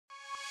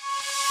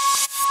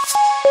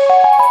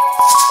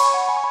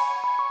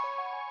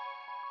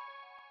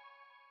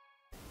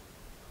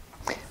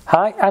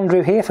Hi,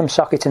 Andrew here from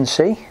Socket &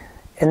 C.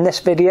 In this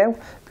video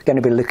we're going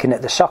to be looking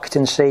at the Socket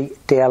 & C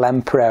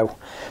DLMPRO,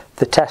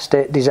 the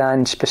tester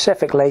designed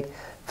specifically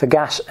for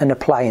gas and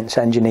appliance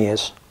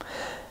engineers.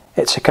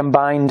 It's a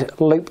combined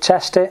loop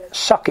tester,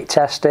 socket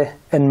tester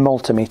and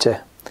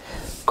multimeter.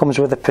 Comes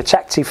with a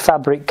protective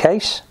fabric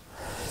case,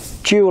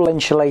 dual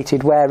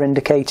insulated wear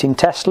indicating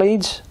test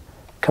leads,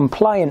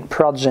 compliant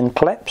prods and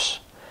clips,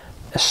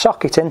 a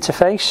socket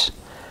interface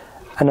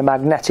and a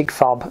magnetic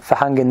fob for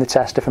hanging the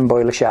tester from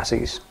boiler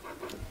chassis.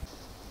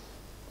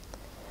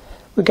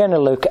 We're going to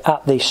look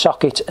at the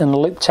socket and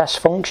loop test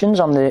functions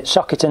on the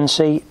Socket &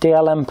 C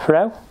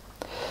DLMPRO.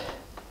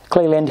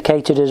 Clearly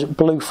indicated as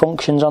blue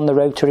functions on the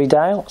rotary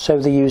dial, so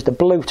they use the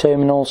blue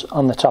terminals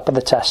on the top of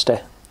the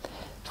tester.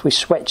 If we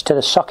switch to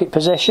the socket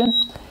position,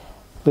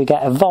 we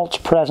get a volts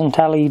present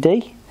LED.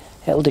 It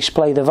will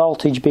display the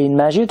voltage being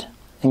measured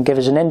and give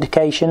us an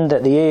indication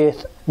that the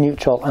earth,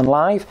 neutral and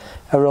live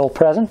are all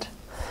present.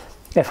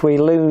 If we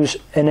lose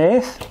an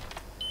earth,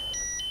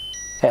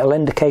 it will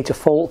indicate a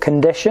fault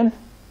condition,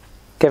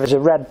 give us a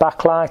red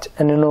backlight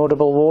and an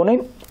audible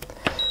warning.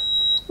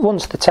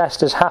 Once the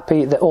tester is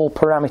happy that all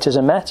parameters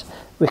are met,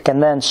 we can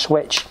then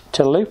switch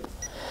to loop.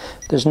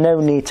 There's no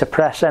need to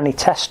press any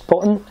test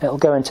button, it'll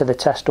go into the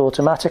test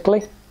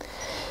automatically.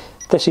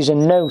 This is a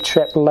no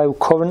trip low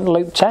current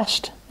loop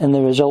test and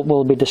the result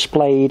will be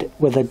displayed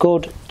with a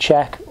good,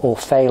 check or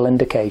fail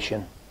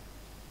indication.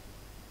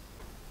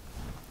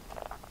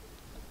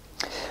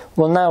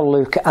 We'll now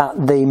look at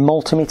the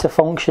multimeter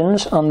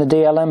functions on the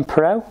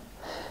DLMPRO.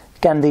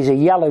 Again, these are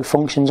yellow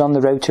functions on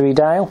the rotary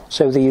dial,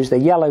 so they use the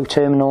yellow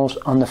terminals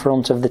on the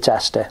front of the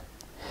tester.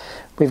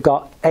 We've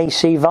got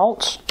AC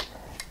volts,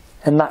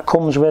 and that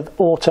comes with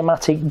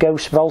automatic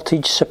ghost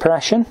voltage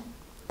suppression.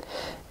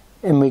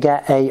 And we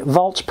get a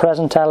volts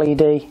present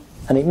LED,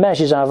 and it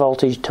measures our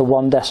voltage to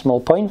 1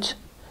 decimal point.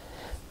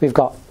 We've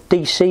got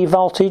DC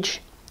voltage,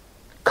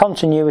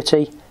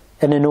 continuity,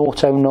 and an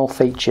auto null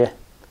feature.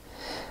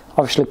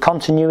 Obviously,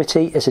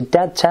 continuity is a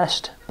dead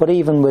test, but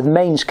even with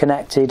mains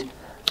connected,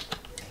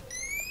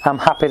 I'm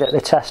happy that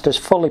the tester's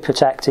fully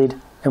protected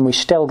and we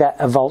still get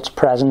a volts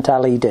present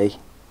LED.